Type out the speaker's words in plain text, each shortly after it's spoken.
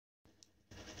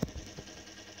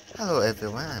Hello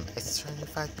everyone, I'm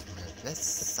X25. Let's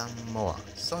some more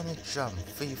Sonic Jump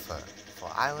Fever for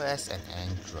iOS and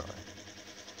Android.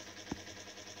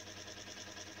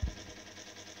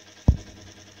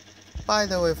 By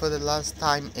the way, for the last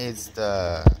time, it's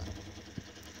the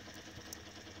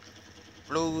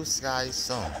Blue Sky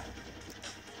song.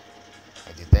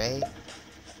 And today,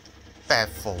 back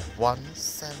for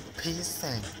once and peace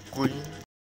and green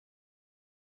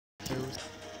hills.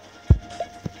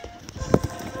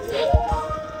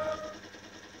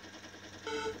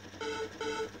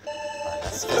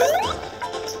 Let's get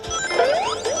started.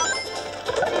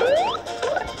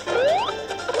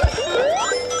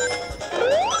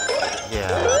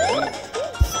 Yeah, we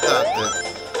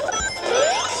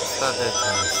started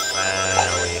things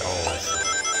very awesome.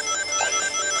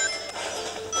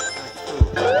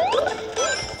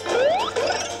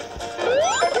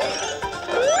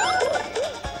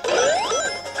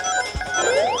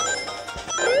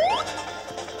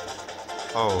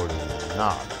 Holy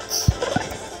nuts.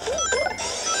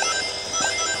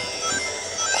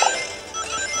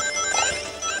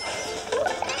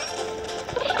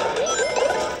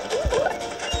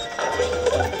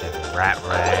 Rat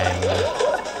ring.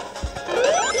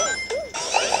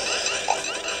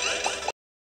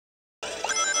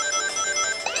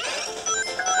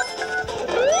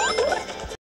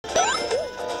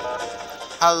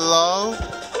 Hello?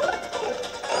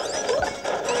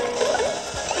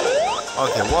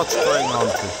 Okay, what's going on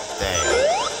today?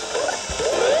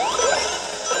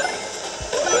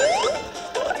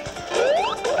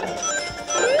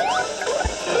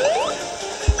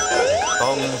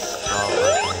 Don't stop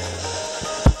again.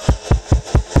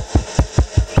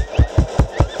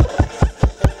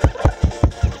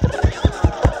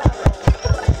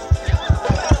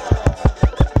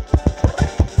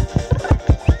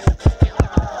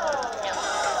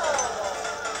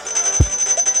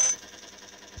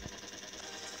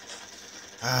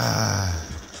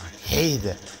 I hate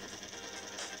it.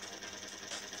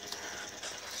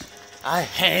 I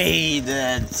hate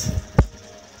it.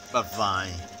 But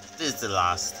fine, this is the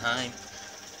last time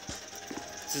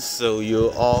to show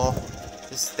you all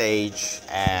the stage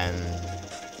and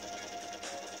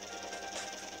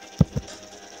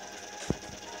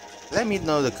let me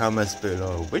know in the comments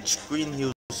below which green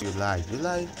hills you like. You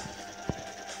like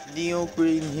Neo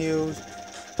Green Hills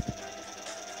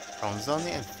from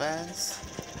Sonic Advance?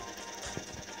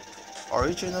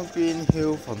 Original Green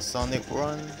Hill from Sonic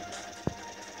Run?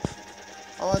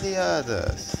 Or the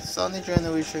others? Sonic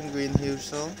Generation Green Hill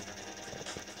song?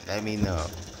 Let me know.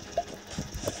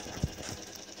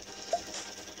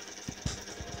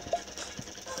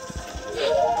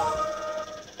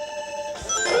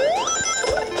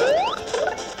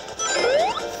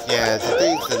 Yeah,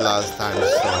 today is the last time,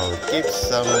 so give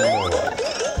some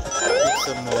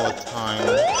more time.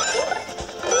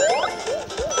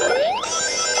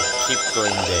 Keep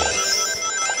going this.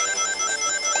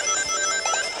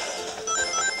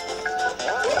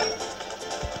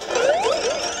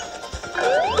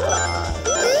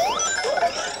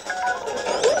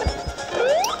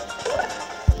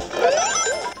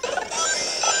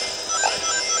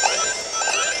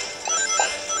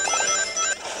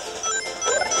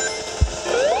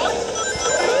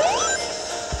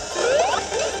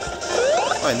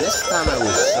 And this time I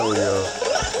will show you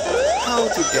how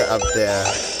to get up there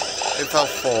without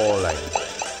falling.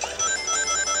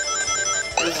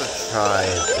 Give a try,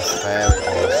 it's very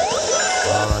awesome.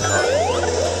 Oh, not anymore.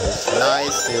 It's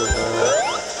nice silver.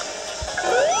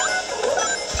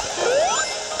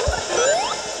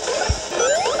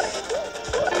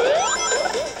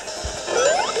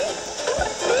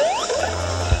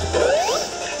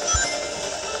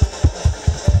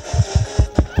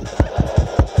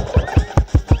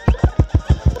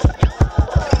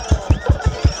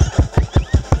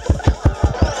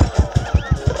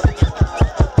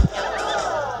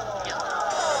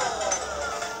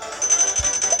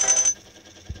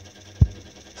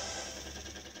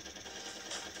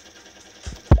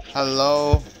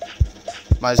 Hello?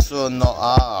 My sword not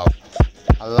up.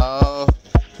 Hello?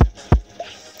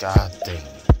 God dang.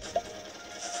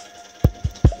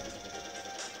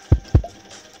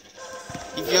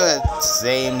 If you're at the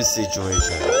same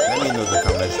situation, let me know in the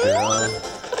comments below.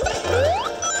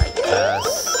 I guess.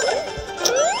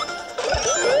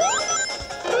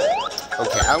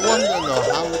 Okay, I want to know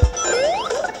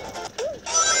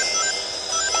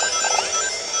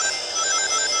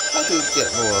how do you get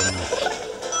more.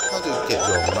 How to get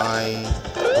your mind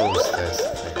processed?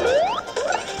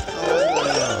 I want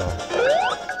to know.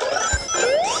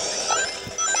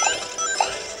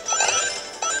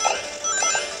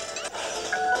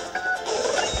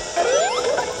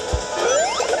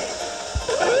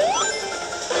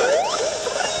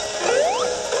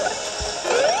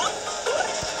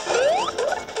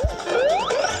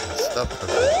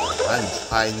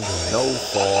 trying to no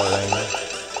falling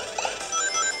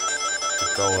to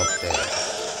go up there.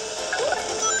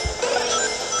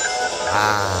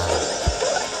 Ah.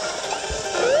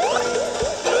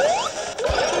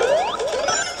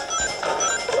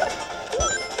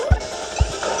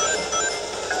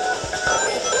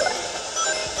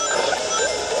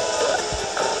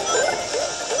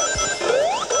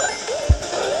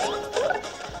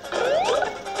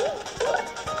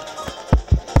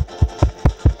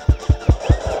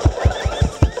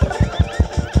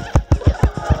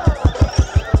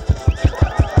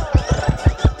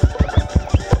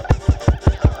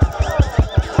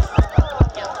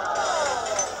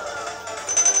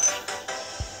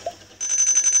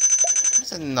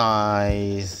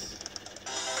 Nice.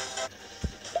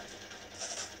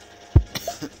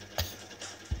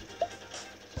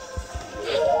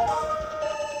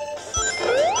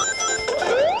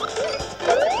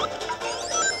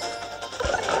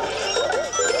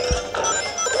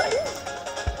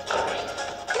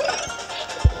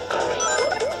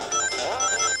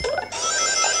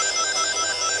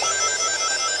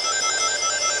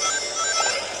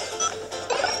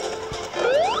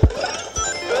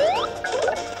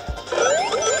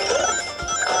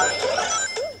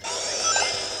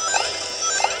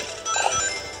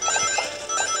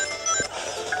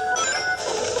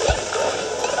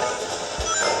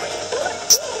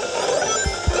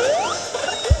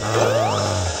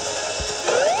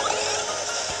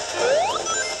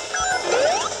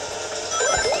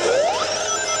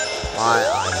 Why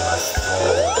I must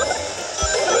fall?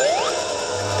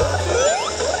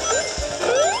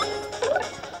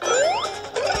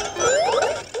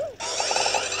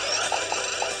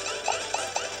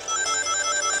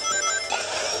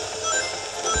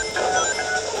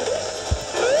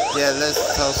 Yeah, let's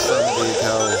tell some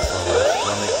details from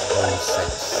Sonic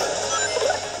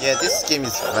 06. Yeah, this game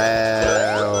is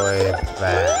very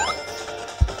bad.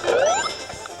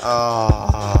 Oh.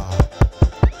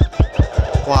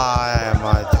 Why am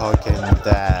I talking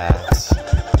that?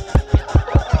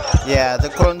 Yeah, the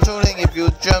controlling, if you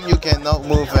jump you cannot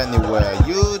move anywhere.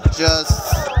 You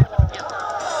just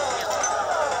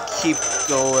keep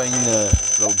going the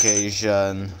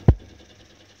location.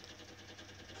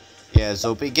 Yeah,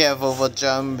 so be careful for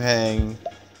jumping.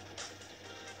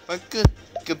 But good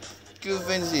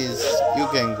thing is you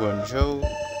can control.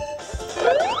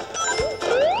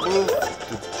 Move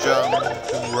to jump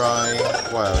to right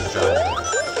while jumping.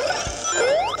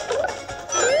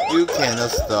 You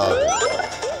cannot stop.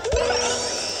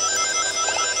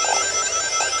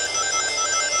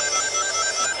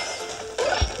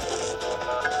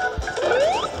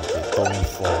 Okay, don't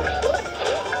fall.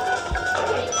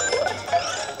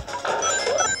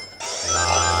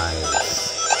 Nice.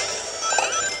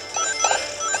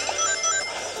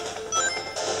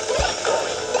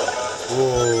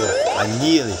 Oh, I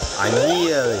nearly.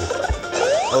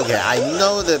 Okay, I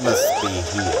know that must be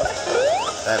here.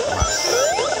 That must.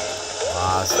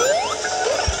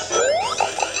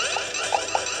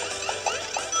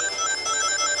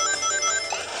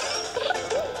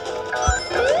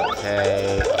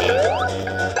 Okay, aim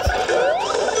it.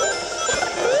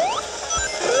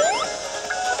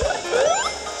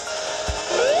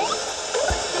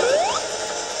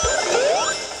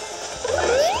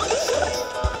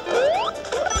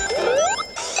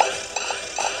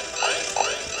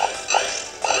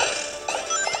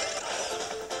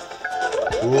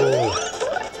 Ooh,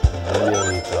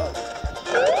 really good.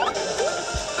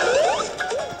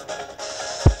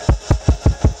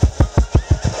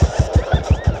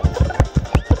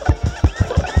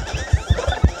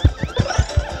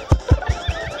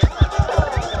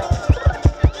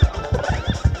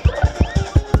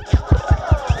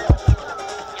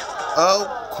 Oh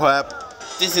crap,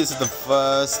 this is the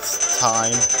first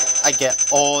time I get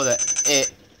all the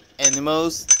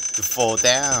animals to fall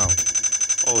down.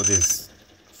 Oh, this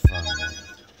fun.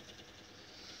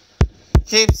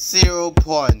 Keep 0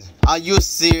 points. Are you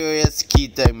serious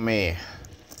kidding me?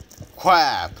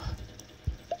 Crap.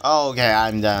 Okay,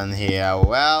 I'm done here.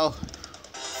 Well,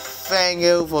 thank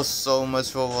you for so much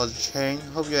for watching.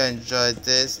 Hope you enjoyed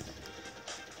this.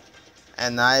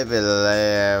 And I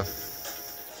believe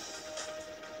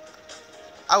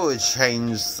I will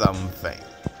change something.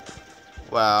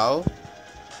 Well,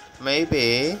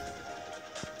 maybe.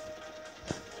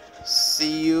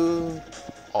 See you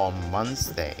on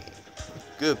Wednesday.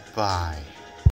 Goodbye.